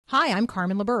Hi, I'm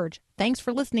Carmen LaBerge. Thanks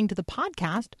for listening to the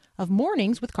podcast of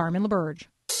Mornings with Carmen LaBerge.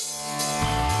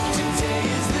 Today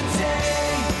is the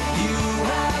day you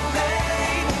have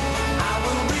made. I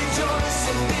will rejoice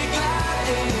and be glad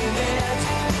in it.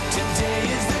 Today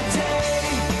is the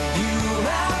day you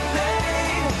have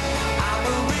made. I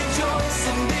will rejoice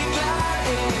and be glad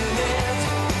in it.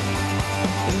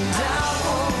 And I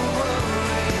won't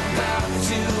worry about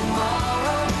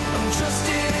tomorrow. I'm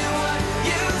trusting in what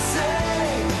you say.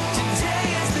 Today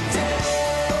is the day.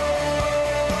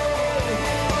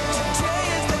 Today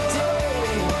is the day.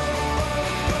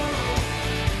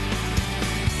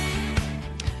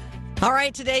 All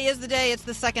right, today is the day. It's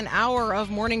the second hour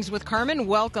of Mornings with Carmen.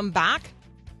 Welcome back.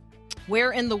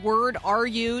 Where in the Word are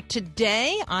you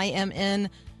today? I am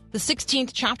in the 16th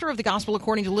chapter of the Gospel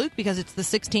according to Luke because it's the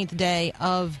 16th day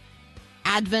of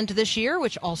Advent this year,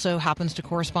 which also happens to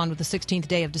correspond with the 16th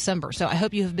day of December. So I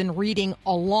hope you have been reading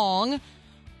along.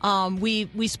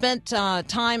 We spent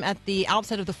time at the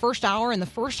outset of the first hour in the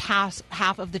first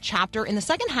half of the chapter. In the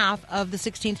second half of the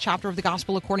 16th chapter of the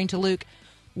Gospel according to Luke,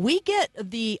 we get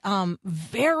the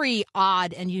very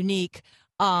odd and unique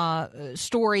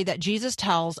story that Jesus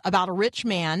tells about a rich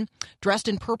man dressed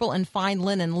in purple and fine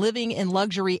linen, living in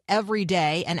luxury every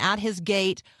day, and at his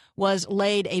gate was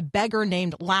laid a beggar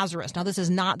named Lazarus. Now, this is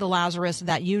not the Lazarus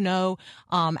that you know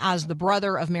as the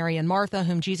brother of Mary and Martha,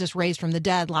 whom Jesus raised from the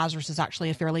dead. Lazarus is actually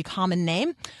a fairly common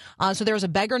name. So there was a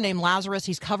beggar named Lazarus.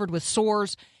 He's covered with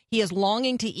sores. He is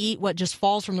longing to eat what just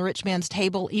falls from the rich man's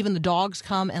table. Even the dogs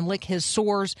come and lick his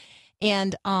sores.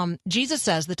 And Jesus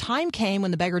says the time came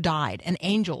when the beggar died, and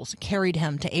angels carried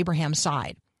him to Abraham's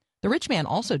side. The rich man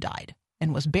also died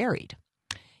and was buried.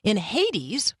 In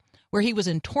Hades, where he was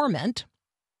in torment,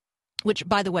 which,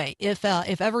 by the way, if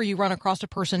ever you run across a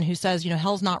person who says,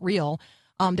 hell's not real,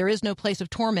 there is no place of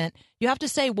torment, you have to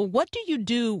say, well, what do you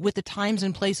do with the times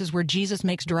and places where Jesus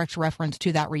makes direct reference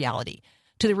to that reality?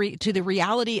 To the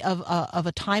reality of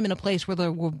a time and a place where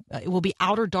it will be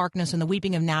outer darkness and the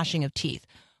weeping and gnashing of teeth,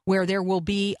 where there will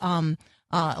be,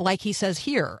 like he says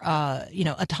here,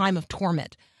 a time of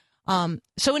torment.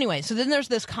 So then there's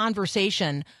this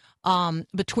conversation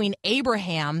between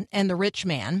Abraham and the rich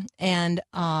man, and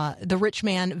the rich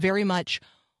man very much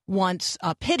wants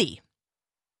pity.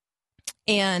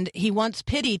 And he wants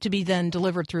pity to be then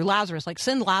delivered through Lazarus, like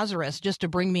send Lazarus just to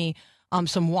bring me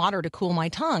some water to cool my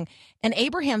tongue. And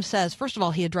Abraham says, first of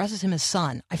all, he addresses him as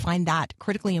son. I find that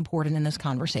critically important in this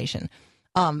conversation.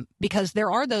 Because there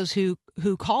are those who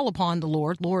call upon the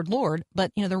Lord, Lord, Lord,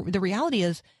 but the reality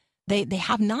is they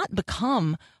have not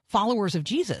become followers of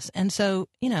Jesus, and so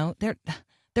they're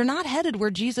not headed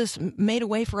where Jesus made a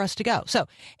way for us to go. So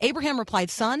Abraham replied,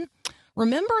 "Son,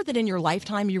 remember that in your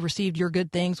lifetime you received your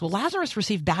good things. Well, Lazarus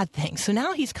received bad things, so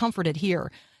now he's comforted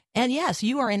here, and yes,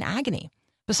 you are in agony.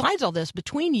 Besides all this,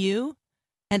 between you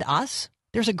and us,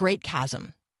 there's a great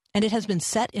chasm, and it has been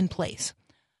set in place,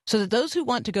 so that those who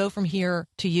want to go from here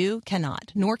to you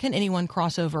cannot, nor can anyone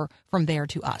cross over from there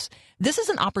to us." This is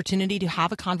an opportunity to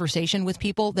have a conversation with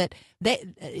people that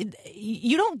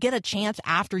you don't get a chance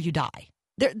after you die.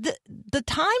 The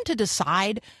time to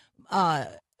decide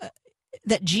that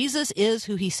Jesus is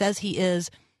who he says he is,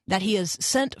 that he is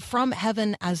sent from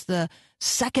heaven as the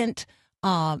second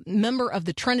member of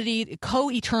the Trinity,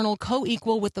 co-eternal,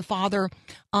 co-equal with the Father,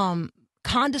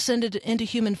 condescended into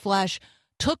human flesh,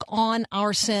 took on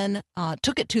our sin,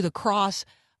 took it to the cross,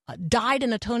 died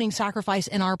an atoning sacrifice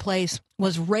in our place,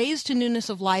 was raised to newness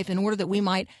of life in order that we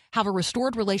might have a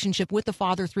restored relationship with the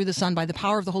Father through the Son by the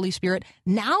power of the Holy Spirit.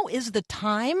 Now is the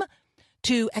time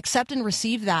to accept and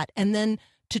receive that and then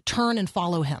to turn and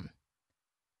follow him.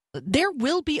 There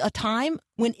will be a time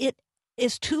when it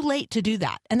is too late to do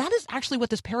that. And that is actually what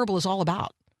this parable is all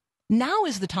about. Now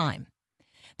is the time.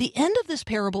 The end of this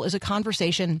parable is a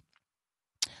conversation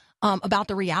about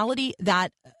the reality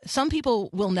that some people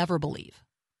will never believe.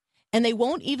 And they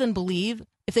won't even believe,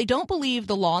 if they don't believe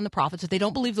the law and the prophets, if they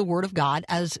don't believe the word of God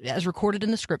as recorded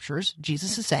in the scriptures,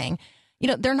 Jesus is saying,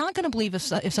 they're not going to believe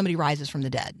if somebody rises from the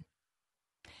dead.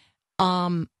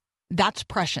 That's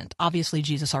prescient. Obviously,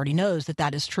 Jesus already knows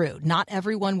that is true. Not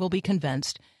everyone will be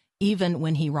convinced, even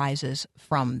when he rises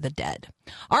from the dead.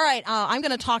 All right, I'm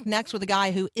going to talk next with a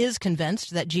guy who is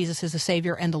convinced that Jesus is the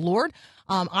Savior and the Lord.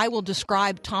 I will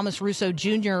describe Thomas Russo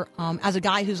Jr. As a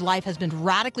guy whose life has been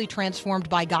radically transformed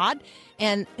by God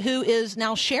and who is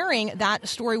now sharing that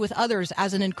story with others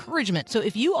as an encouragement. So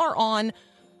if you are on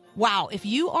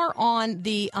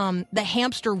the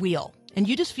hamster wheel and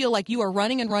you just feel like you are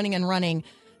running and running and running,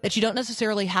 that you don't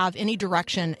necessarily have any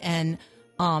direction and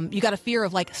you got a fear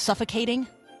of like suffocating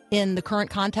in the current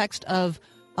context of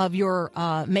your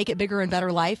make it bigger and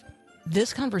better life,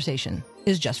 this conversation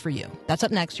is just for you. That's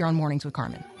up next here on Mornings with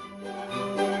Carmen.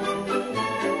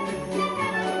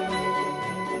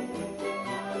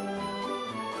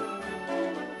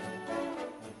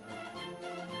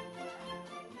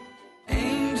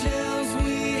 Angels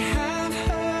we have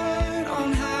heard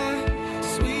on high,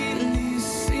 sweetly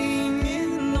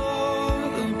singing o'er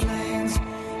the plains,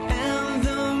 and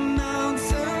the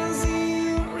mountains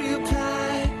in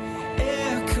reply,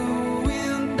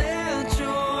 echoing their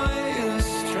joyous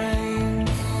strains.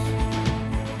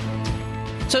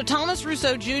 So Thomas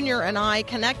Rousseau Jr. and I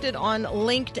connected on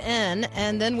LinkedIn,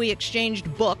 and then we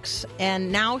exchanged books,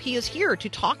 and now he is here to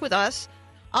talk with us.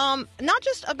 Not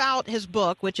just about his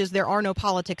book, which is There Are No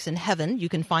Politics in Heaven. You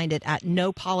can find it at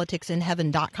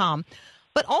nopoliticsinheaven.com,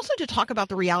 but also to talk about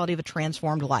the reality of a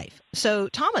transformed life. So,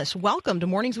 Thomas, welcome to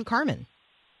Mornings with Carmen.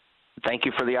 Thank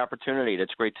you for the opportunity.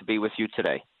 It's great to be with you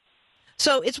today.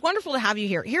 So it's wonderful to have you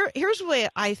here. Here's the way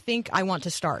I think I want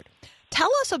to start. Tell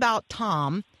us about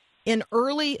Tom in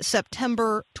early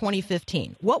September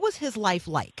 2015. What was his life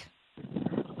like?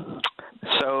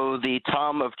 So the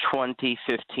Tom of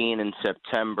 2015 in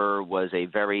September was a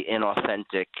very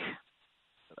inauthentic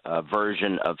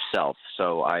version of self.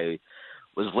 So I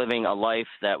was living a life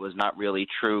that was not really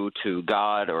true to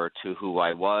God or to who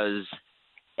I was.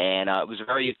 And it was a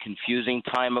very confusing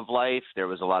time of life. There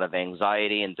was a lot of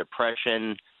anxiety and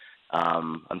depression.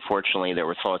 Unfortunately, there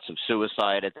were thoughts of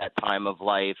suicide at that time of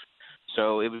life.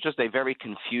 So it was just a very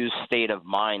confused state of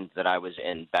mind that I was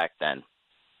in back then.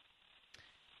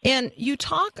 And you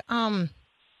talk in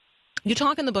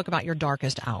the book about your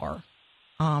darkest hour.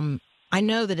 I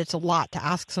know that it's a lot to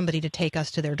ask somebody to take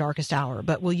us to their darkest hour,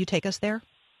 but will you take us there?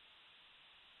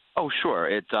 Oh, sure.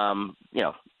 It's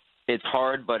it's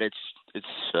hard, but it's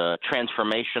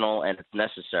transformational and it's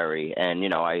necessary. And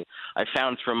I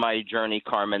found through my journey,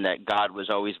 Carmen, that God was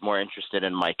always more interested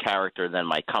in my character than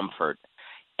my comfort.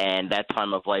 And that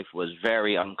time of life was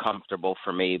very uncomfortable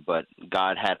for me, but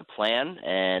God had a plan.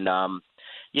 And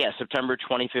September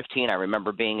 2015, I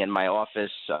remember being in my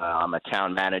office. I'm a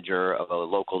town manager of a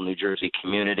local New Jersey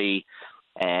community,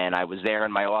 and I was there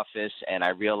in my office, and I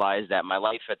realized that my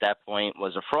life at that point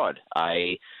was a fraud.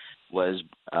 I was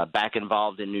back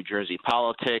involved in New Jersey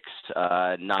politics,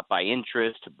 not by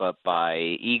interest, but by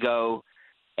ego.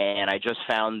 And I just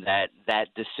found that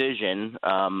decision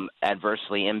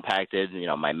adversely impacted,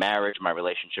 my marriage, my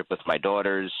relationship with my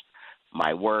daughters,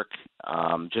 my work,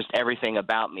 just everything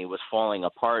about me was falling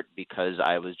apart because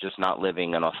I was just not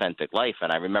living an authentic life.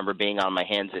 And I remember being on my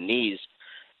hands and knees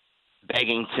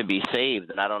begging to be saved.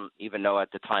 And I don't even know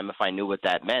at the time if I knew what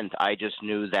that meant. I just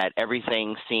knew that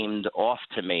everything seemed off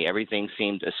to me. Everything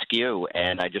seemed askew.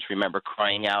 And I just remember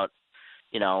crying out,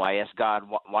 I asked God,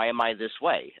 why am I this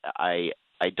way?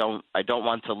 I don't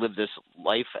want to live this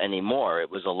life anymore.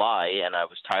 It was a lie, and I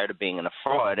was tired of being a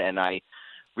fraud, and I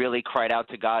really cried out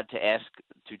to God to ask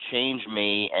to change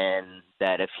me, and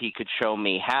that if he could show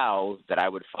me how, that I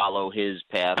would follow his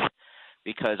path,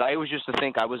 because I always used to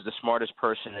think I was the smartest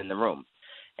person in the room.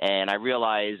 And I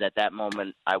realized at that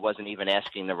moment I wasn't even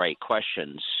asking the right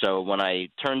questions. So when I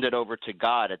turned it over to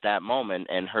God at that moment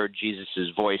and heard Jesus'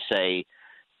 voice say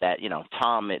that,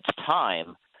 Tom, it's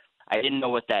time, I didn't know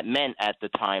what that meant at the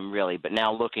time, really, but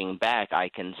now looking back, I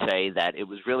can say that it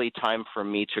was really time for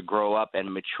me to grow up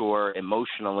and mature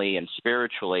emotionally and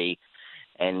spiritually,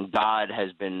 and God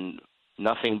has been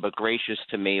nothing but gracious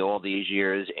to me all these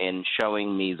years in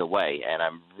showing me the way, and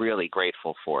I'm really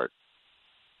grateful for it.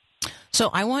 So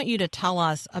I want you to tell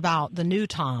us about the new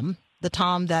Tom, the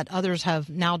Tom that others have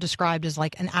now described as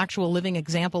like an actual living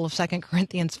example of 2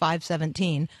 Corinthians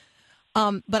 5:17.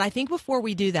 But I think before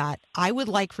we do that, I would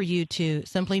like for you to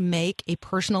simply make a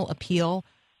personal appeal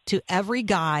to every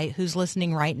guy who's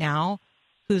listening right now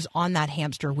who's on that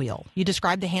hamster wheel. You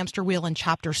described the hamster wheel in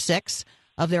chapter 6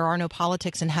 of There Are No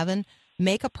Politics in Heaven.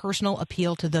 Make a personal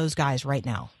appeal to those guys right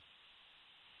now.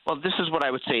 Well, this is what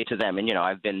I would say to them. And,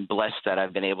 I've been blessed that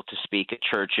I've been able to speak at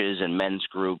churches and men's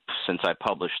groups since I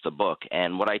published the book.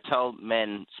 And what I tell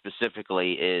men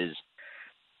specifically is,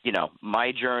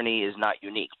 my journey is not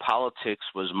unique. Politics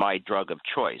was my drug of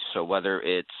choice. So whether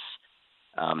it's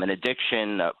an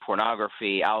addiction,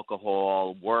 pornography,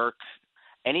 alcohol, work,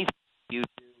 anything you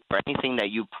do or anything that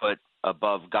you put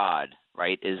above God,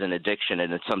 right, is an addiction,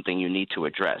 and it's something you need to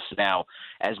address. Now,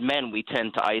 as men, we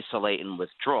tend to isolate and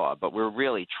withdraw, but we're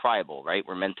really tribal, right?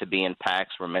 We're meant to be in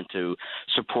packs. We're meant to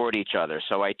support each other.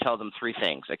 So I tell them 3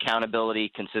 things: accountability,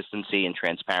 consistency, and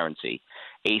transparency.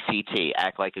 ACT,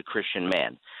 act like a Christian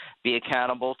man. be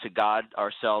accountable to God,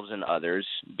 ourselves, and others,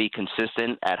 be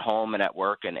consistent at home and at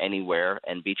work and anywhere,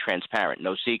 and be transparent.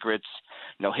 No secrets,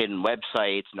 no hidden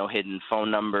websites, no hidden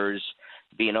phone numbers.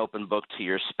 Be an open book to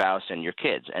your spouse and your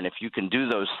kids. And if you can do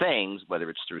those things, whether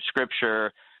it's through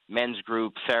scripture, men's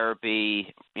group,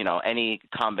 therapy, any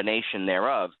combination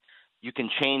thereof, you can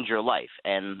change your life.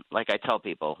 And like I tell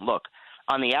people, look,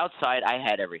 on the outside, I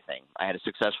had everything. I had a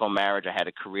successful marriage. I had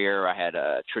a career. I had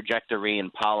a trajectory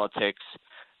in politics,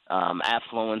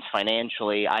 affluence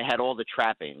financially. I had all the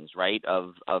trappings, right,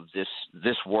 of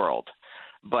this world.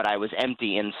 But I was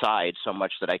empty inside so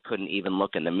much that I couldn't even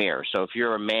look in the mirror. So if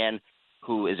you're a man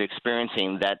who is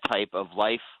experiencing that type of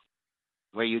life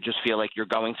where you just feel like you're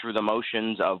going through the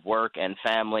motions of work and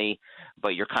family, but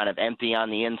you're kind of empty on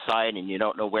the inside and you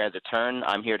don't know where to turn,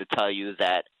 I'm here to tell you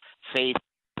that faith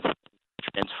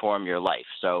transform your life.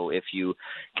 So if you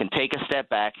can take a step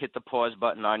back, hit the pause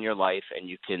button on your life, and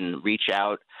you can reach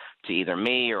out to either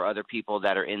me or other people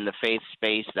that are in the faith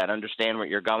space that understand what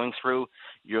you're going through,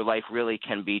 your life really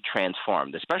can be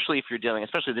transformed, especially if you're dealing,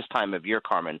 especially this time of year,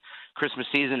 Carmen. Christmas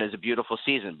season is a beautiful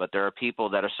season, but there are people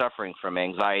that are suffering from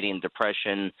anxiety and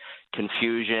depression,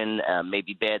 confusion,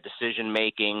 maybe bad decision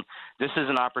making. This is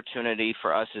an opportunity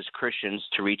for us as Christians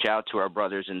to reach out to our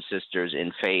brothers and sisters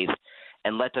in faith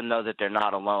and let them know that they're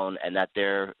not alone, and that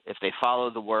if they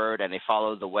follow the word and they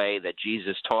follow the way that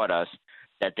Jesus taught us,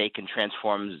 that they can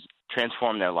transform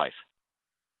their life.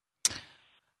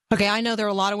 Okay, I know there are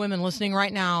a lot of women listening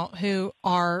right now who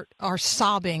are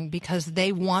sobbing because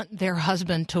they want their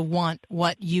husband to want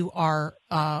what you are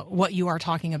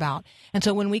talking about. And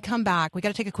so when we come back, we got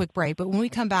to take a quick break. But when we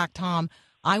come back, Tom,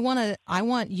 I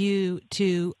want you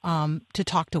to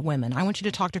talk to women. I want you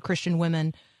to talk to Christian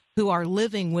women who are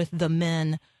living with the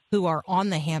men who are on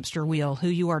the hamster wheel, who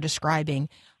you are describing,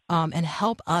 and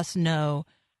help us know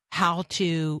how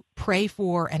to pray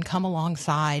for and come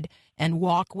alongside and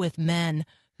walk with men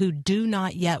who do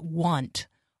not yet want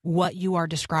what you are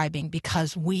describing,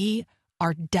 because we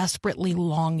are desperately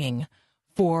longing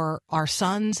for our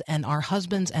sons and our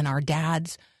husbands and our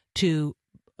dads to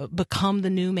become the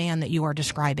new man that you are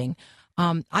describing.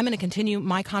 I'm going to continue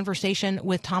my conversation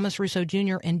with Thomas Russo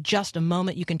Jr. in just a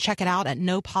moment. You can check it out at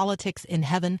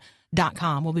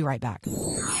nopoliticsinheaven.com. We'll be right back.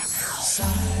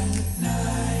 Silent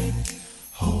night,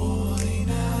 holy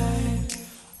night,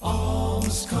 all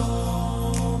was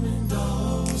calm and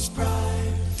all was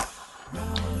bright.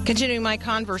 Continuing my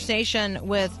conversation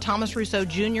with Thomas Russo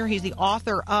Jr. He's the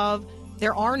author of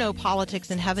There Are No Politics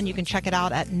in Heaven. You can check it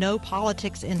out at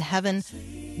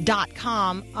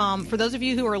nopoliticsinheaven.com. For those of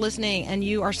you who are listening and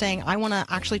you are saying, I want to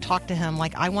actually talk to him,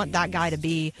 like I want that guy to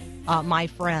be my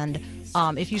friend,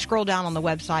 if you scroll down on the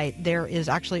website, there is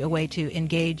actually a way to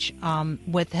engage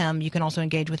with him. You can also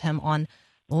engage with him on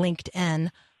LinkedIn,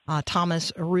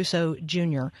 Thomas Russo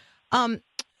Jr.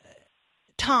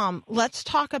 Tom, let's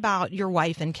talk about your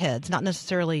wife and kids, not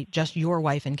necessarily just your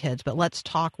wife and kids, but let's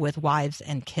talk with wives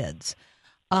and kids.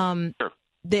 Sure.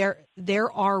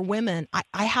 There are women,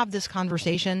 I have this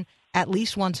conversation at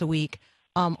least once a week,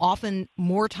 often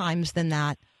more times than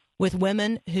that, with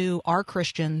women who are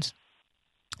Christians.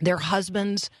 Their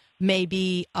husbands may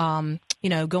be,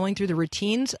 going through the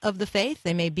routines of the faith.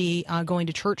 They may be going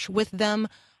to church with them,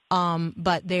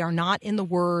 but they are not in the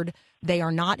Word. They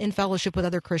are not in fellowship with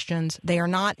other Christians. They are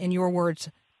not, in your words,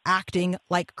 acting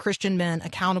like Christian men,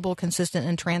 accountable, consistent,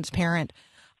 and transparent.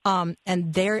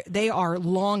 And they are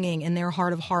longing in their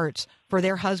heart of hearts for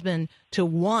their husband to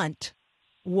want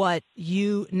what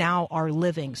you now are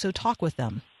living. So talk with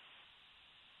them.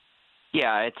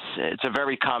 Yeah, it's a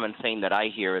very common thing that I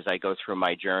hear as I go through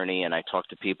my journey and I talk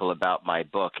to people about my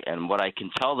book. And what I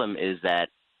can tell them is that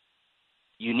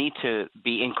you need to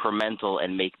be incremental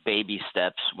and make baby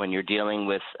steps when you're dealing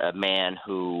with a man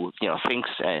who, thinks,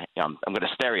 I'm going to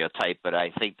stereotype, but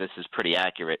I think this is pretty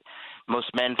accurate.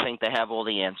 Most men think they have all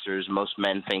the answers. Most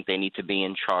men think they need to be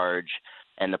in charge.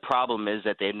 And the problem is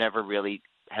that they never really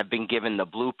have been given the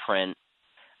blueprint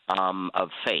of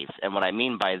faith. And what I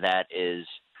mean by that is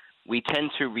we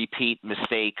tend to repeat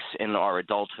mistakes in our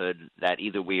adulthood that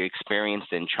either we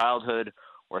experienced in childhood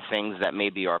or things that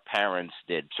maybe our parents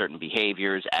did, certain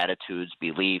behaviors, attitudes,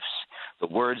 beliefs, the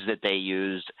words that they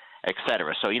used,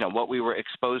 etc. So, what we were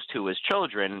exposed to as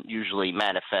children usually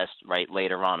manifests right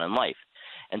later on in life.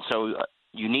 And so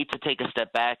you need to take a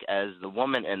step back as the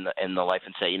woman in the life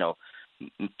and say,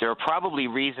 there are probably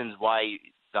reasons why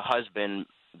the husband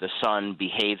the son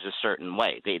behaves a certain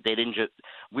way. They didn't just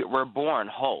we're born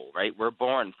whole, right? We're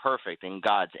born perfect in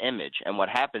God's image, and what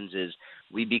happens is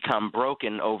we become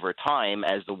broken over time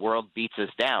as the world beats us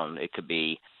down. It could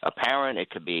be a parent, it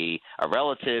could be a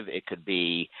relative, it could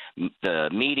be the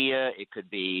media, it could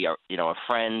be a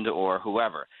friend or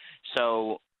whoever.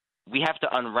 So we have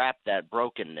to unwrap that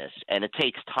brokenness, and it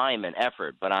takes time and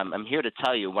effort. But I'm here to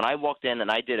tell you, when I walked in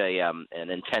and I did an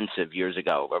intensive years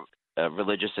ago, a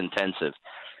religious intensive.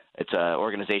 It's an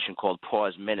organization called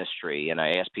Pause Ministry, and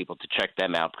I ask people to check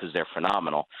them out because they're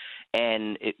phenomenal.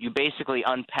 And you basically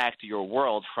unpacked your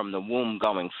world from the womb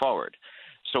going forward.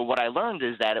 So what I learned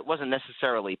is that it wasn't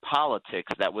necessarily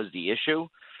politics that was the issue,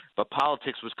 but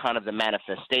politics was kind of the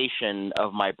manifestation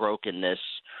of my brokenness,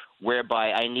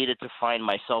 whereby I needed to find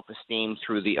my self-esteem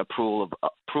through the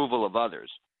approval of others.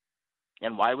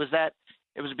 And why was that?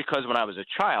 It was because when I was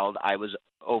a child, I was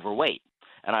overweight,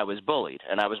 and I was bullied,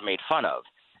 and I was made fun of.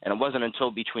 And it wasn't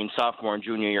until between sophomore and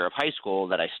junior year of high school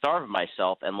that I starved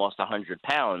myself and lost 100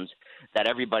 pounds that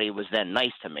everybody was then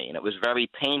nice to me. And it was a very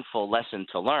painful lesson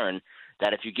to learn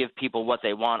that if you give people what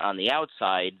they want on the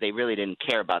outside, they really didn't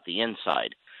care about the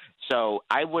inside. So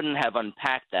I wouldn't have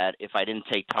unpacked that if I didn't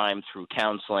take time through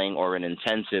counseling or an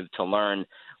intensive to learn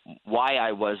why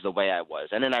I was the way I was.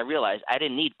 And then I realized I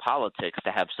didn't need politics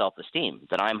to have self-esteem,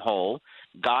 that I'm whole,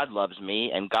 God loves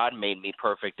me, and God made me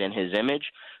perfect in his image.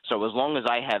 So as long as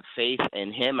I have faith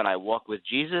in him and I walk with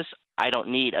Jesus, I don't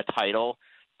need a title.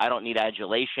 I don't need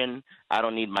adulation. I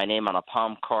don't need my name on a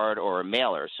palm card or a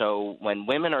mailer. So when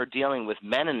women are dealing with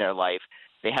men in their life,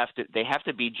 they have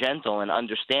to be gentle and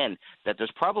understand that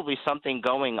there's probably something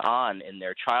going on in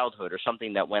their childhood or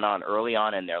something that went on early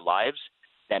on in their lives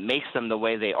that makes them the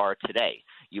way they are today.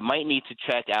 You might need to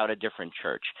check out a different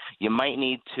church. You might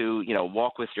need to,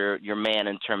 walk with your man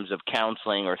in terms of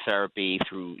counseling or therapy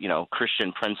through,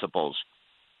 Christian principles.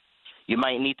 You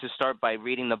might need to start by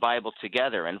reading the Bible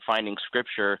together and finding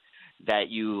scripture that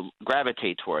you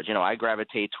gravitate towards. I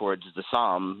gravitate towards the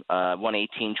Psalm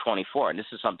 118:24, and this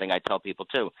is something I tell people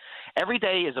too. Every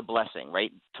day is a blessing,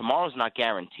 right? Tomorrow's not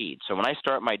guaranteed. So when I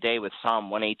start my day with Psalm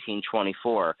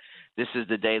 118:24, this is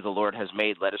the day the Lord has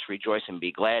made, let us rejoice and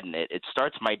be glad in it. It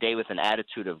starts my day with an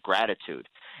attitude of gratitude.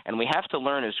 And we have to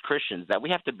learn as Christians that we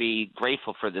have to be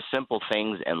grateful for the simple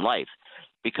things in life.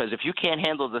 Because if you can't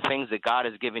handle the things that God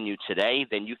has given you today,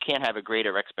 then you can't have a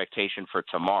greater expectation for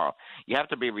tomorrow. You have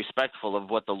to be respectful of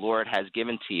what the Lord has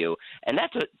given to you. And that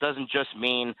doesn't just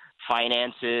mean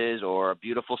finances or a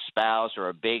beautiful spouse or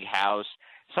a big house.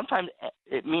 Sometimes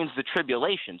it means the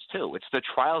tribulations, too. It's the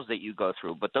trials that you go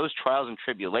through. But those trials and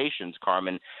tribulations,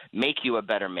 Carmen, make you a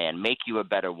better man, make you a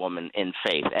better woman in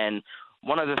faith. And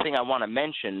one other thing I want to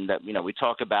mention that, we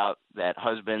talk about that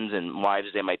husbands and wives,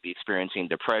 they might be experiencing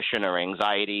depression or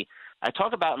anxiety. I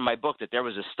talk about in my book that there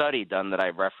was a study done that I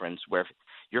referenced where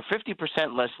you're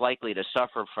 50% less likely to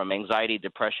suffer from anxiety,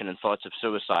 depression, and thoughts of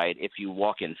suicide if you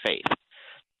walk in faith.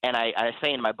 And I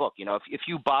say in my book, if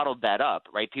you bottled that up,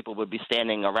 right, people would be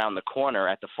standing around the corner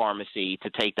at the pharmacy to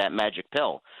take that magic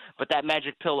pill. But that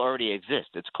magic pill already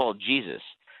exists. It's called Jesus,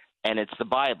 and it's the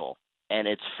Bible, and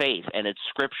it's faith, and it's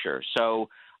Scripture. So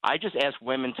I just ask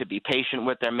women to be patient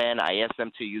with their men. I ask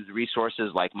them to use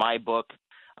resources like my book,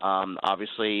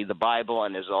 obviously the Bible,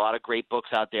 and there's a lot of great books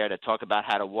out there that talk about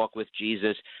how to walk with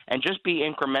Jesus, and just be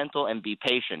incremental and be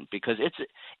patient because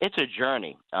it's a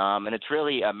journey, and it's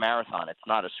really a marathon. It's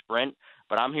not a sprint,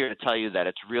 but I'm here to tell you that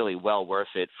it's really well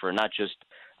worth it for not just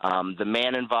the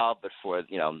man involved, but for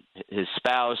his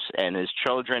spouse and his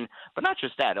children, but not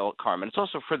just that, Carmen. It's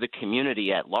also for the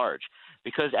community at large.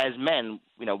 Because as men,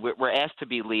 we're asked to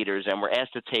be leaders and we're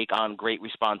asked to take on great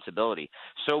responsibility.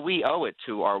 So we owe it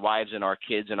to our wives and our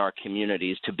kids and our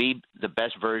communities to be the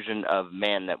best version of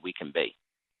man that we can be.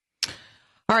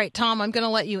 All right, Tom, I'm going to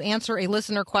let you answer a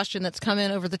listener question that's come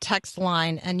in over the text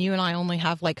line, and you and I only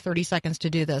have like 30 seconds to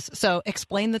do this. So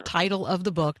explain the title of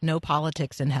the book, No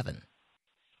Politics in Heaven.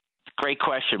 Great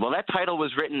question. Well, that title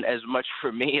was written as much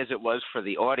for me as it was for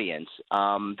the audience.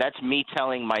 That's me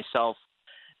telling myself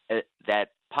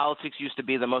that politics used to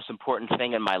be the most important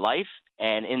thing in my life,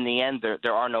 and in the end,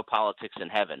 there are no politics in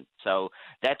heaven. So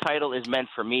that title is meant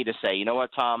for me to say, you know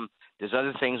what, Tom, there's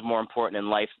other things more important in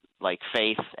life like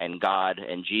faith and God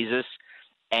and Jesus.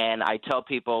 And I tell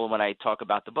people when I talk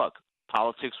about the book,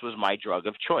 politics was my drug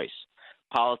of choice.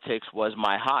 Politics was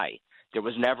my high. There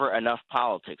was never enough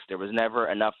politics. There was never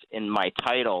enough in my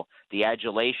title, the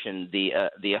adulation,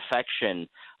 the affection,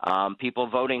 people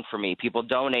voting for me, people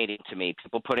donating to me,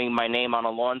 people putting my name on a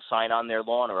lawn sign on their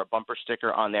lawn or a bumper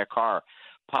sticker on their car.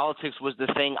 Politics was the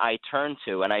thing I turned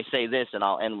to. And I say this, and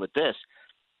I'll end with this.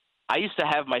 I used to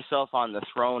have myself on the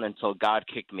throne until God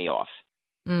kicked me off.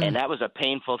 And that was a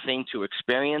painful thing to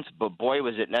experience, but boy,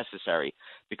 was it necessary,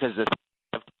 because the things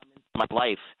that have come into my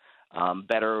life, I'm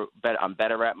better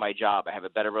at my job. I have a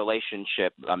better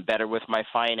relationship. I'm better with my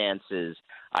finances.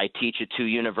 I teach at 2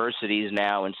 universities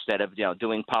now instead of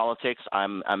doing politics.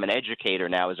 I'm an educator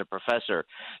now as a professor.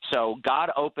 So God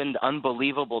opened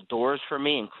unbelievable doors for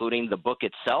me, including the book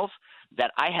itself,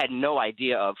 that I had no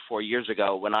idea of 4 years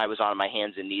ago when I was on my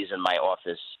hands and knees in my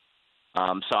office.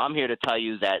 So I'm here to tell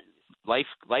you that life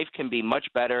can be much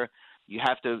better. You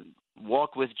have to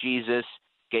walk with Jesus,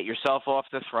 get yourself off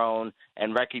the throne,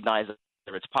 and recognize that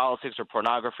whether it's politics or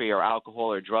pornography or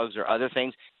alcohol or drugs or other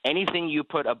things, anything you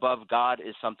put above God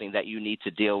is something that you need to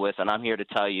deal with. And I'm here to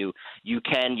tell you, you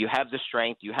have the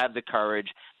strength, you have the courage.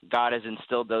 God has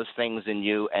instilled those things in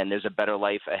you, and there's a better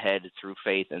life ahead through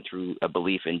faith and through a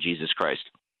belief in Jesus Christ.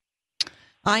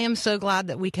 I am so glad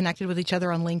that we connected with each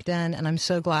other on LinkedIn, and I'm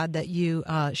so glad that you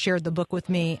shared the book with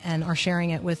me and are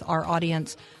sharing it with our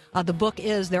audience. The book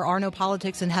is There Are No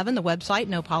Politics in Heaven, the website,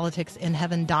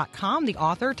 nopoliticsinheaven.com. The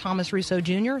author, Thomas Russo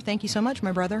Jr. Thank you so much,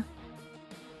 my brother.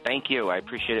 Thank you. I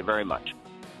appreciate it very much.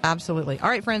 Absolutely. All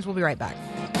right, friends, we'll be right back.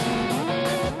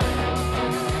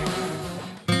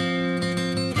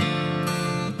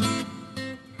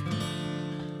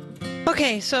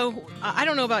 Okay, so I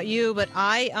don't know about you, but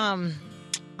I'm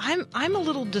a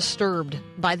little disturbed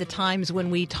by the times when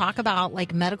we talk about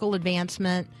like medical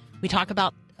advancement, we talk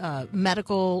about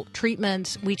medical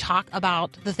treatments, we talk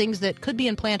about the things that could be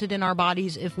implanted in our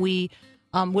bodies if we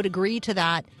would agree to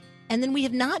that, and then we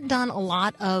have not done a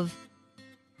lot of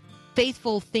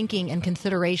faithful thinking and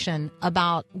consideration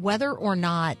about whether or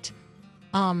not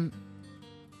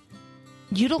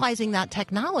utilizing that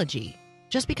technology,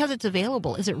 just because it's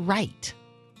available, is it right?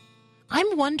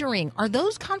 I'm wondering, are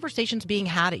those conversations being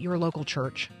had at your local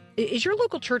church? Is your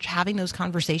local church having those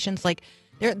conversations? Like,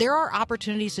 there are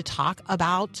opportunities to talk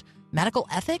about medical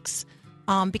ethics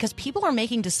because people are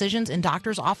making decisions in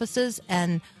doctors' offices,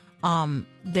 and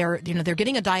they're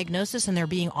getting a diagnosis and they're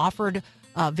being offered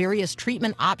various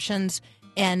treatment options,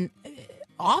 and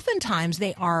oftentimes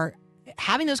they are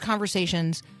having those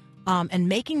conversations and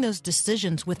making those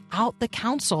decisions without the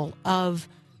counsel of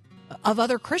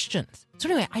other Christians. So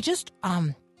anyway, I just,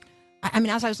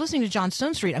 as I was listening to John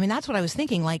Stone Street, that's what I was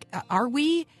thinking. Like, are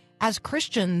we as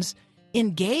Christians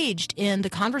engaged in the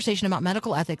conversation about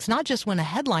medical ethics, not just when a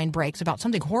headline breaks about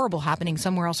something horrible happening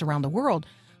somewhere else around the world,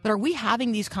 but are we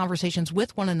having these conversations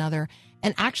with one another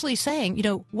and actually saying,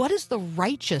 what is the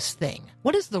righteous thing?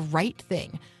 What is the right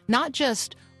thing? Not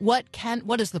just what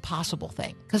is the possible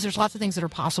thing? Because there's lots of things that are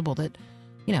possible that,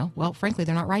 frankly,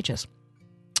 they're not righteous.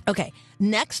 Okay,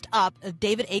 next up,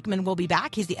 David Aikman will be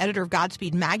back. He's the editor of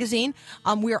Godspeed Magazine.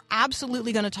 We are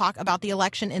absolutely going to talk about the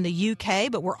election in the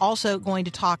UK, but we're also going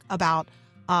to talk about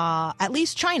at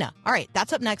least China. All right,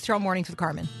 that's up next here on Mornings with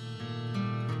Carmen.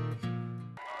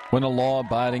 When a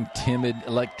law-abiding, timid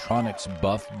electronics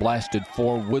buff blasted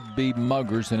 4 would-be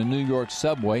muggers in a New York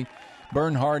subway,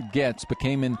 Bernhard Goetz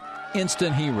became an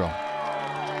instant hero.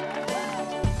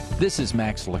 This is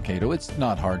Max Lucado. It's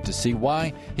not hard to see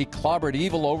why. He clobbered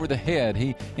evil over the head.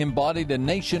 He embodied a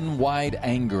nationwide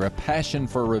anger, a passion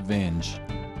for revenge.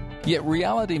 Yet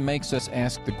reality makes us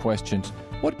ask the questions,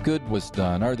 what good was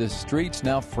done? Are the streets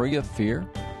now free of fear?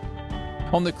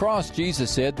 On the cross, Jesus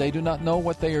said they do not know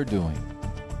what they are doing.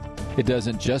 It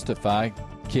doesn't justify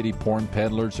kiddie porn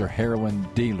peddlers or heroin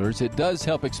dealers. It does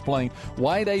help explain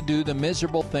why they do the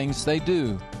miserable things they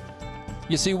do.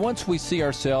 You see, once we see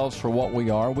ourselves for what we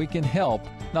are, we can help,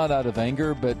 not out of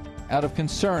anger, but out of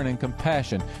concern and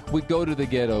compassion. We go to the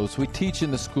ghettos, we teach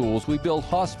in the schools, we build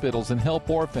hospitals and help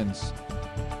orphans.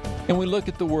 And we look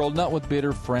at the world not with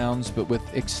bitter frowns, but with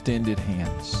extended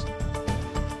hands.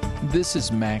 This is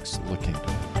Max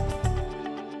Lucado.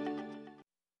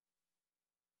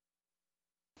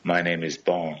 My name is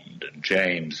Bond,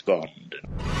 James Bond.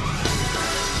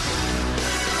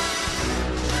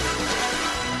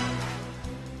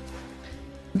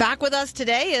 Back with us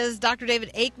today is Dr. David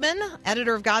Aikman,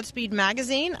 editor of Godspeed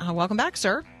Magazine. Welcome back,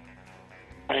 sir.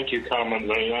 Thank you, Carmen.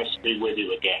 Very nice to be with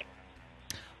you again.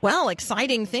 Well,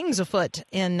 exciting things afoot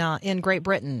in Great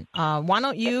Britain. Why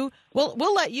don't you?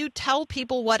 We'll let you tell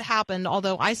people what happened.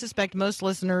 Although I suspect most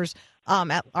listeners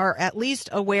are at least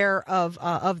aware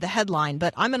of the headline,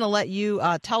 but I'm going to let you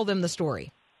tell them the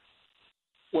story.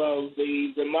 Well,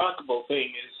 the remarkable thing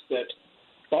is that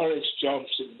Boris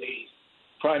Johnson, the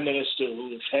Prime Minister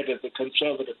who's head of the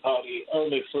Conservative Party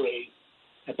only for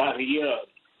about a year,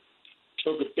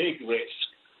 took a big risk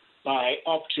by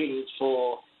opting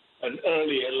for an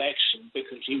early election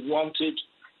because he wanted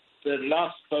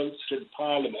enough votes in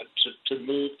Parliament to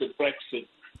move the Brexit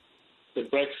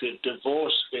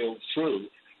divorce bill through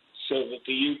so that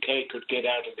the UK could get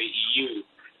out of the EU.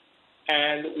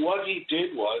 And what he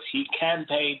did was he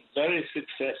campaigned very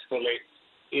successfully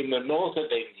in the north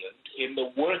of England, in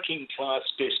the working class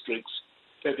districts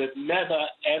that had never,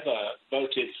 ever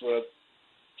voted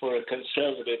for a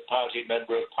Conservative Party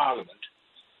member of Parliament.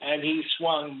 And he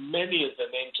swung many of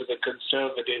them into the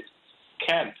Conservative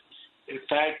camp. In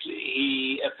fact,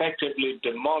 he effectively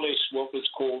demolished what was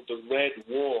called the Red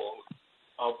Wall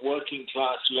of working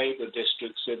class Labour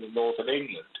districts in the north of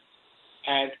England.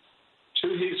 And to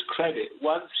his credit,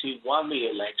 once he won the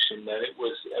election, that it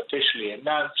was officially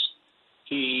announced,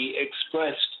 he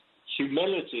expressed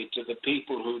humility to the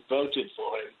people who voted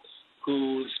for him,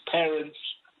 whose parents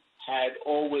had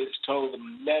always told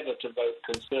them never to vote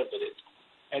Conservative.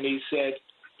 And he said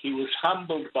he was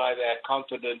humbled by their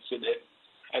confidence in him,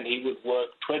 and he would work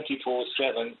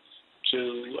 24/7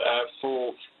 to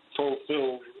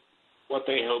fulfill what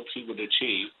they hoped he would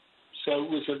achieve. So it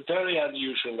was a very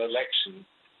unusual election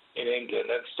in England.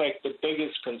 In fact, the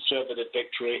biggest Conservative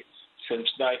victory since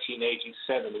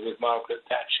 1987 with Margaret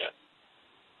Thatcher.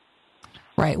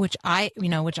 Right, which I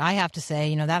have to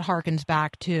say, that harkens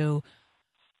back to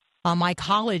my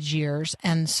college years,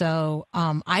 and so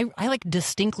I like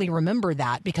distinctly remember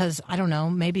that because I don't know,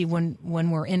 maybe when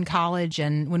we're in college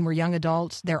and when we're young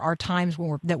adults, there are times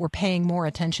when we're paying more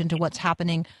attention to what's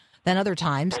happening than other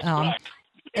times. That's right.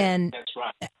 And that's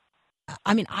right.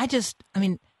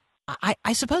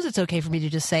 I suppose it's okay for me to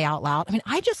just say out loud.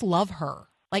 I just love her.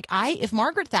 If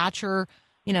Margaret Thatcher,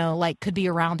 could be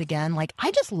around again, I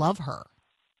just love her.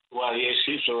 Well, yes,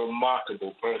 she's a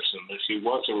remarkable person. She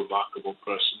was a remarkable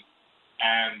person.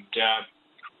 And,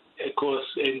 of course,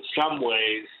 in some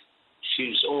ways,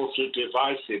 she's also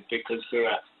divisive because there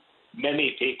are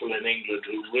many people in England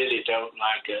who really don't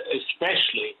like her,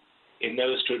 especially in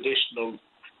those traditional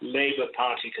Labour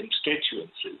Party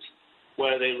constituencies,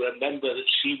 where they remember that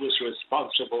she was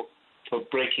responsible for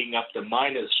breaking up the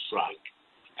miners' strike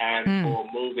and for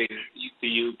moving the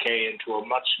UK into a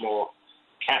much more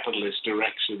capitalist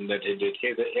direction that it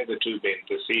had hitherto been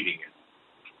proceeding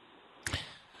in.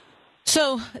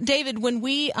 So, David, when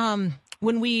we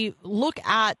look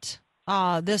at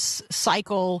this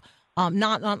cycle,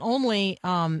 not only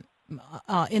in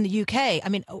the UK,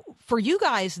 for you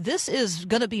guys, this is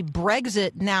going to be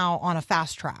Brexit now on a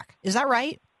fast track. Is that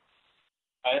right?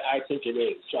 I think it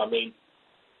is.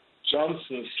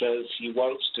 Johnson says he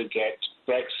wants to get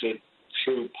Brexit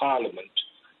through Parliament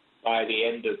before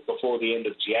the end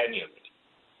of January,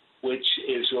 which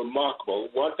is remarkable.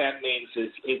 What that means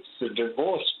is it's the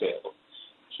divorce bill.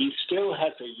 He still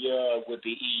has a year with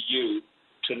the EU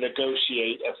to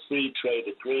negotiate a free trade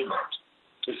agreement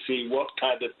to see what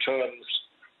kind of terms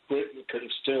Britain can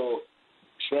still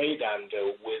trade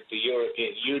under with the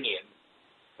European Union.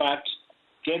 But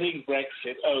getting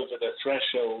Brexit over the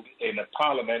threshold in a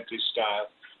parliamentary style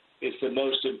is the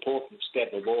most important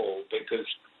step of all, because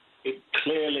it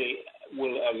clearly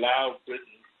will allow Britain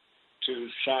to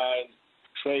sign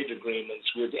trade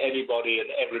agreements with anybody and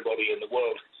everybody in the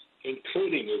world,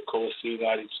 including, of course, the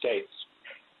United States.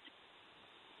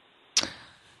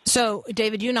 So,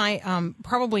 David, you and I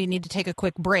probably need to take a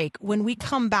quick break. When we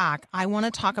come back, I want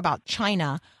to talk about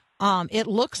China. It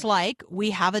looks like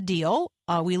we have a deal.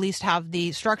 We at least have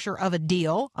the structure of a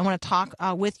deal. I want to talk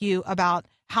with you about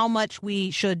how much we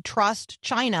should trust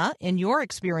China, in your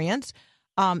experience,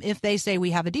 if they say we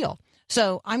have a deal.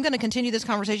 So I'm going to continue this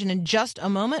conversation in just a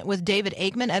moment with David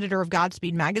Aikman, editor of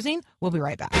Godspeed Magazine. We'll be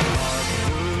right back.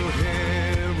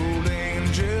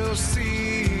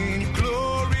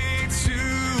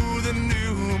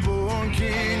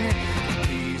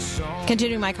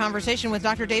 Continuing my conversation with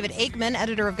Dr. David Aikman,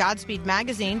 editor of Godspeed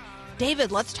Magazine.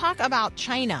 David, let's talk about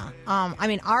China.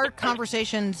 Our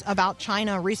conversations about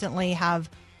China recently have,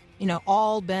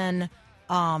 all been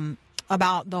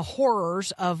about the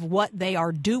horrors of what they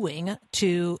are doing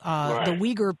to the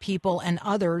Uyghur people and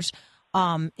others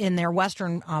in their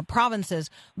western provinces.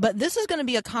 But this is going to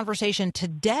be a conversation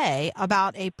today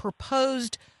about a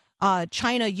proposed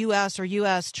China-U.S. or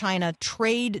U.S.-China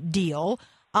trade deal.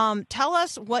 Tell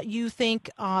us what you think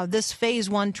this Phase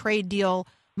 1 trade deal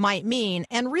might mean,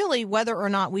 and really whether or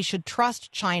not we should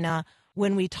trust China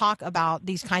when we talk about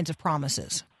these kinds of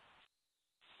promises.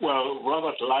 Well,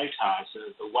 Robert Lighthouse,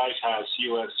 the White House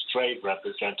U.S. trade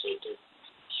representative,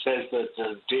 says that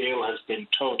the deal has been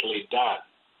totally done,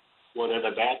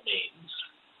 whatever that means.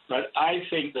 But I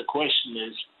think the question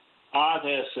is, are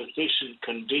there sufficient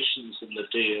conditions in the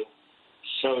deal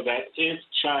so that if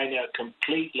China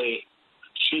completely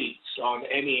cheats on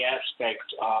any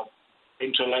aspect of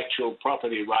intellectual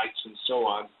property rights and so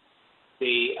on,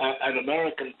 an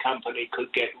American company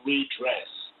could get redress.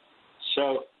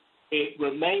 So it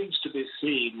remains to be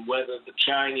seen whether the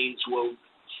Chinese will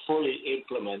fully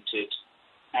implement it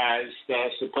as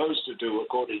they're supposed to do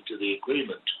according to the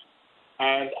agreement.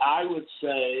 And I would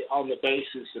say, on the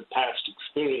basis of past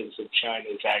experience of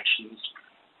China's actions,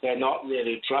 they're not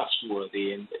really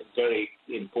trustworthy in very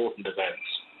important events.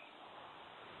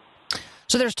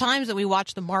 So there's times that we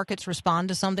watch the markets respond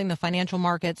to something, the financial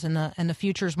markets and the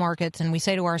futures markets, and we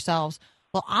say to ourselves,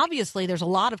 well, obviously there's a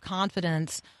lot of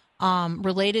confidence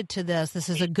related to this. This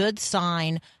is a good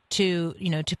sign to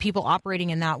people operating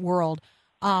in that world.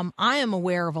 I am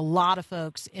aware of a lot of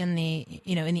folks in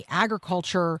the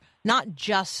agriculture, not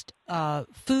just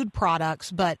food products,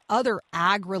 but other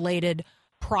ag-related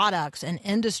products and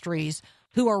industries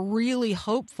who are really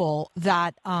hopeful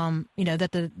that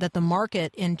that the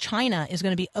market in China is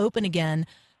going to be open again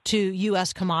to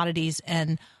U.S. commodities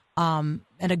and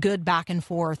a good back and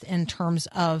forth in terms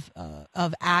of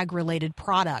ag-related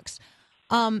products.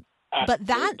 But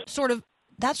that sort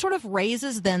of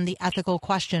raises then the ethical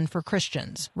question for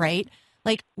Christians, right?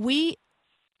 Like we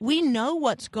know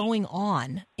what's going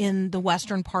on in the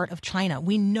western part of China.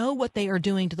 We know what they are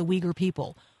doing to the Uyghur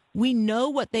people. We know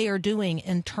what they are doing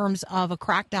in terms of a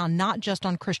crackdown, not just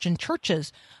on Christian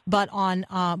churches, but on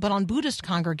Buddhist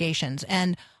congregations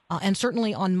and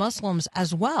certainly on Muslims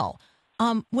as well.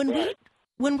 When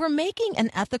we're making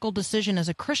an ethical decision as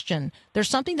a Christian, there's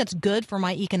something that's good for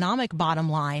my economic bottom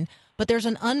line, but there's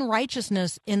an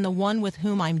unrighteousness in the one with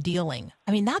whom I'm dealing.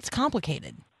 I mean, that's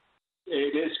complicated.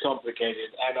 It is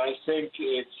complicated, and I think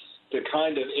it's the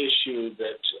kind of issue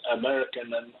that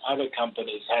American and other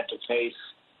companies had to face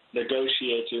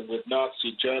negotiating with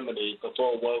Nazi Germany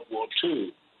before World War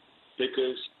II,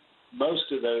 because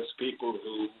most of those people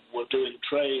who were doing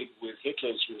trade with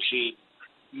Hitler's regime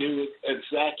knew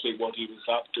exactly what he was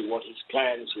up to, what his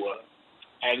plans were,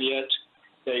 and yet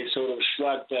they sort of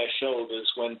shrugged their shoulders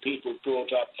when people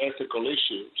brought up ethical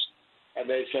issues, and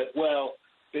they said, well,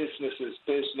 business is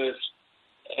business,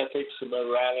 ethics and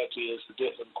morality is a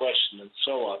different question, and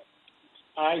so on.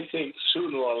 I think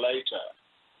sooner or later,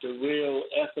 the real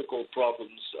ethical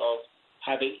problems of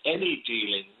having any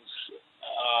dealings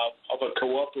of a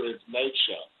cooperative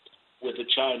nature with the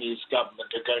Chinese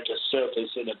government are going to surface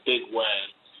in a big way.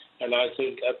 And I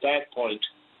think at that point,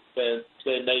 they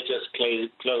may just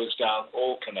close down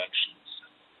all connections.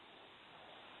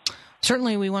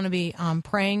 Certainly, we want to be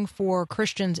praying for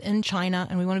Christians in China,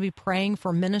 and we want to be praying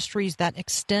for ministries that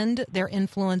extend their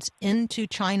influence into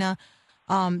China.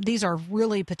 These are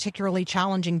really particularly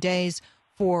challenging days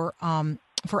for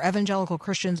evangelical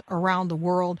Christians around the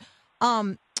world.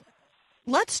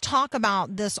 Let's talk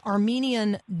about this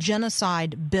Armenian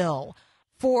genocide bill.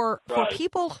 For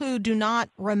people who do not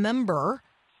remember,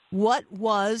 what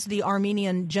was the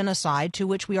Armenian genocide to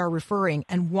which we are referring,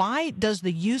 and why does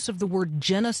the use of the word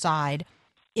genocide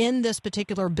in this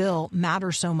particular bill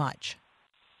matter so much?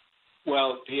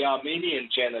 Well, the Armenian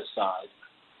genocide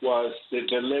was the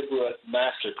deliberate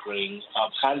massacring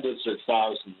of hundreds of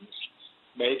thousands,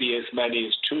 maybe as many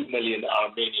as 2 million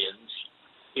Armenians,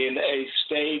 in a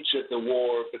stage of the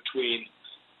war between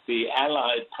the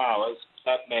Allied powers,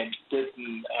 that meant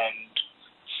Britain and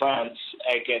France,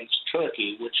 against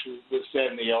Turkey, which was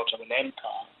then the Ottoman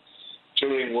Empire,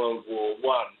 during World War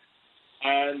I.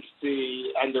 And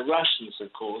the Russians,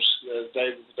 of course,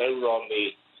 they were on the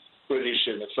British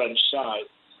and the French side.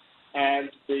 And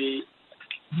the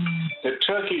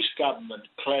Turkish government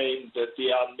claimed that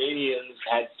the Armenians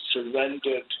had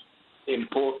surrendered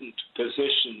important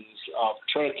positions of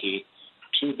Turkey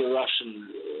to the Russian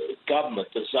government,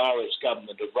 the Tsarist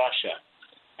government of Russia.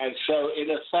 And so, in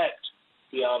effect,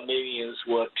 the Armenians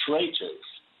were traitors.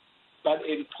 But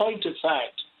in point of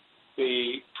fact,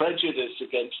 the prejudice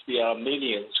against the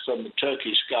Armenians from the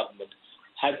Turkish government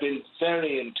had been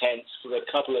very intense for a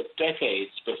couple of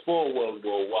decades before World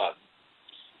War I.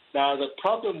 Now, the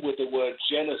problem with the word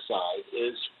genocide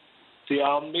is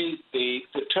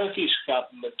the Turkish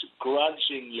government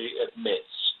grudgingly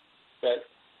admits that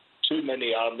too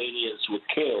many Armenians were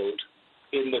killed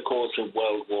in the course of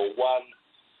World War I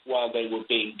while they were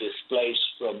being displaced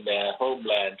from their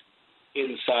homeland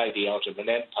inside the Ottoman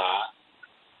Empire.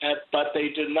 But they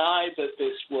deny that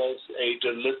this was a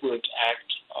deliberate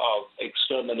act of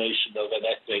extermination of an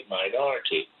ethnic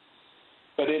minority.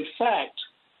 But in fact,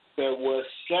 there were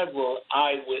several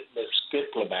eyewitness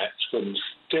diplomats from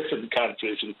different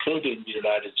countries, including the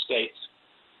United States,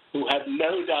 who had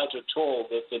no doubt at all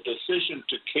that the decision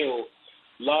to kill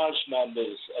large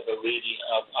numbers of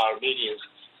Armenians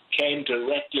came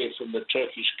directly from the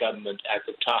Turkish government at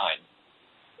the time.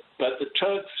 But the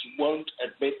Turks won't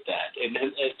admit that. In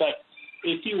fact,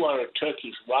 if you are a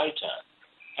Turkish writer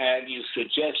and you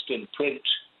suggest in print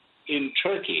in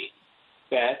Turkey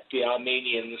that the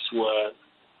Armenians were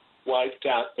wiped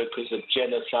out because of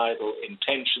genocidal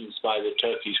intentions by the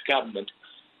Turkish government,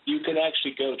 you can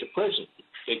actually go to prison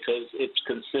because it's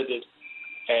considered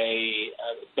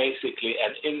basically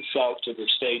an insult to the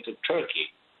state of Turkey,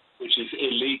 which is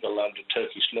illegal under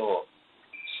Turkish law.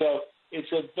 So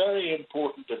it's a very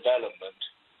important development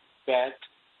that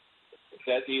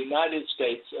the United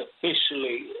States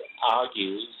officially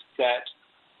argues that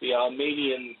the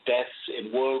Armenian deaths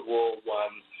in World War I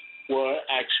were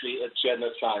actually a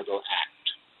genocidal act.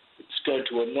 It's going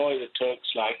to annoy the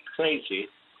Turks like crazy,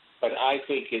 but I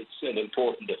think it's an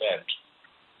important event.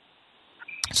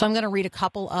 So I'm going to read a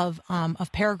couple of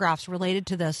paragraphs related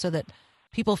to this so that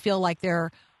people feel like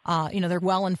they're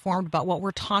well informed about what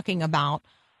we're talking about.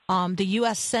 The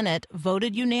U.S. Senate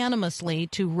voted unanimously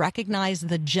to recognize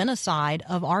the genocide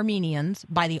of Armenians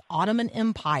by the Ottoman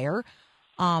Empire,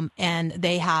 and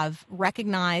they have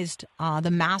recognized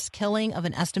the mass killing of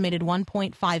an estimated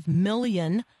 1.5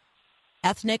 million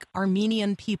ethnic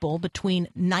Armenian people between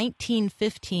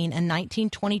 1915 and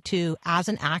 1922 as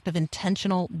an act of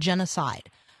intentional genocide.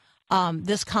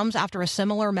 This comes after a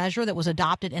similar measure that was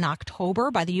adopted in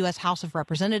October by the U.S. House of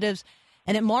Representatives,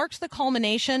 and it marks the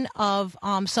culmination of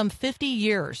some 50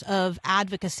 years of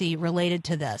advocacy related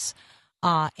to this.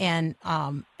 And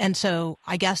so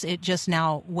I guess it just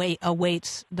now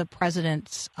awaits the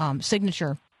president's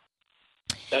signature.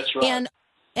 That's right.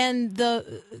 And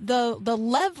the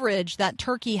leverage that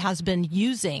Turkey has been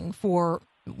using for,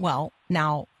 well,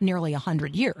 now nearly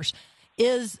 100 years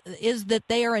is that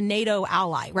they are a NATO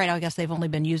ally, right? I guess they've only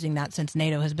been using that since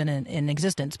NATO has been in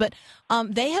existence, but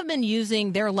they have been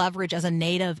using their leverage as a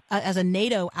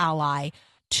NATO ally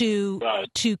to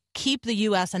keep the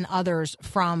U.S. and others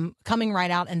from coming right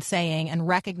out and saying and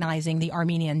recognizing the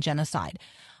Armenian genocide.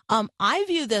 I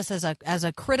view this as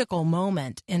a critical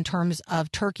moment in terms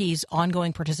of Turkey's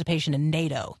ongoing participation in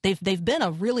NATO. They've been a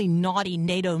really naughty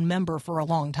NATO member for a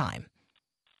long time.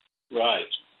 Right.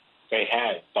 They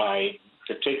have,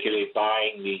 particularly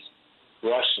buying the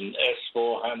Russian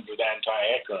S-400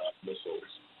 anti-aircraft missiles,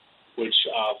 which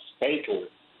are fatal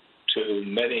to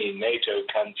many NATO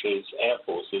countries' air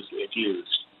forces if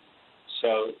used.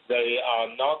 So they are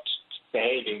not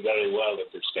behaving very well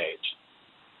at this stage.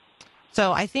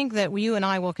 So I think that you and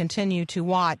I will continue to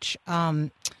watch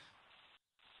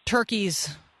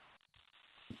Turkey's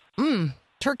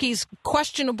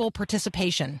questionable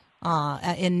participation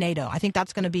in NATO. I think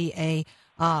that's going to be a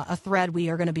thread we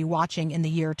are going to be watching in the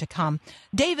year to come.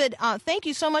 David, thank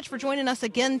you so much for joining us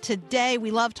again today.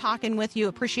 We love talking with you.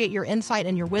 Appreciate your insight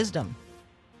and your wisdom.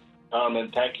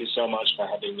 And thank you so much for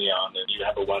having me on, and you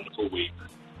have a wonderful week.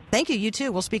 Thank you. You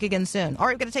too. We'll speak again soon. All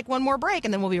right, we're going to take one more break,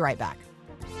 and then we'll be right back.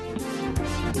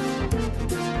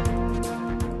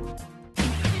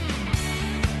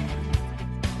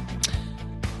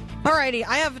 All righty.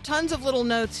 I have tons of little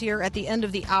notes here at the end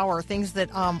of the hour, things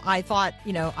that I thought,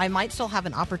 I might still have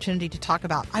an opportunity to talk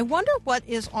about. I wonder what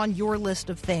is on your list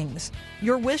of things,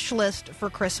 your wish list for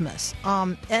Christmas,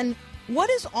 and what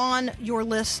is on your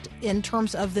list in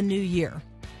terms of the new year.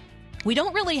 We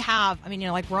don't really have,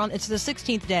 it's the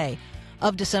 16th day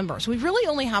of December, so we really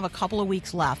only have a couple of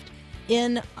weeks left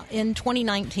in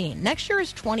 2019. Next year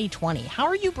is 2020. How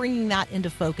are you bringing that into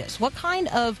focus? What kind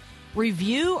of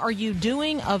review are you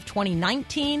doing of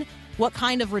 2019? What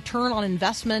kind of return on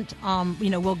investment,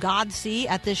 will God see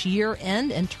at this year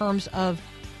end in terms of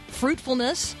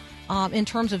fruitfulness, in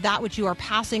terms of that which you are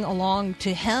passing along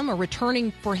to Him or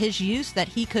returning for His use that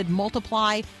He could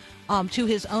multiply to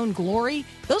His own glory?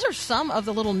 Those are some of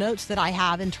the little notes that I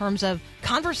have in terms of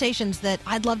conversations that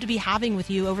I'd love to be having with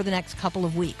you over the next couple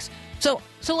of weeks. So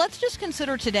let's just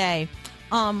consider today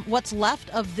what's left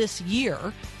of this year,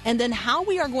 and then how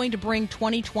we are going to bring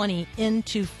 2020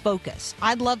 into focus.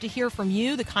 I'd love to hear from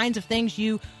you, the kinds of things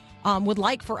you would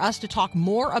like for us to talk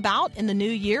more about in the new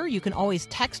year. You can always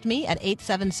text me at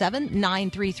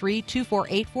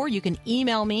 877-933-2484. You can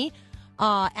email me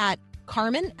at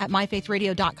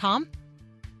carmen@myfaithradio.com.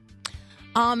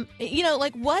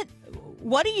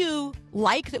 What do you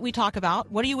like that we talk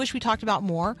about? What do you wish we talked about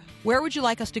more? Where would you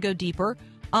like us to go deeper?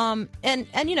 And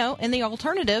in the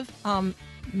alternative,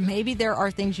 maybe there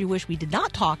are things you wish we did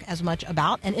not talk as much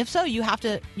about, and if so, you have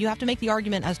to make the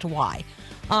argument as to why.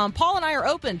 Paul and I are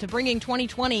open to bringing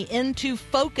 2020 into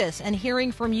focus and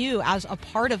hearing from you as a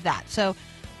part of that. So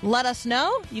let us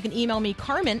know. You can email me,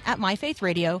 Carmen, at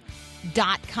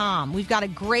myfaithradio.com. We've got a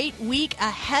great week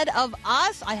ahead of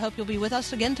us. I hope you'll be with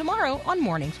us again tomorrow on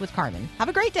Mornings with Carmen. Have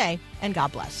a great day, and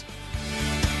God bless.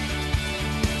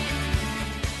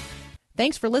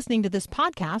 Thanks for listening to this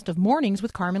podcast of Mornings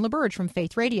with Carmen LaBerge from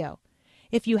Faith Radio.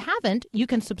 If you haven't, you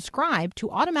can subscribe to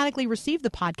automatically receive the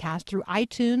podcast through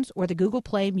iTunes or the Google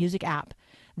Play Music app.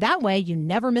 That way, you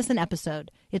never miss an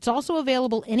episode. It's also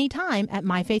available anytime at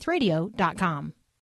myfaithradio.com.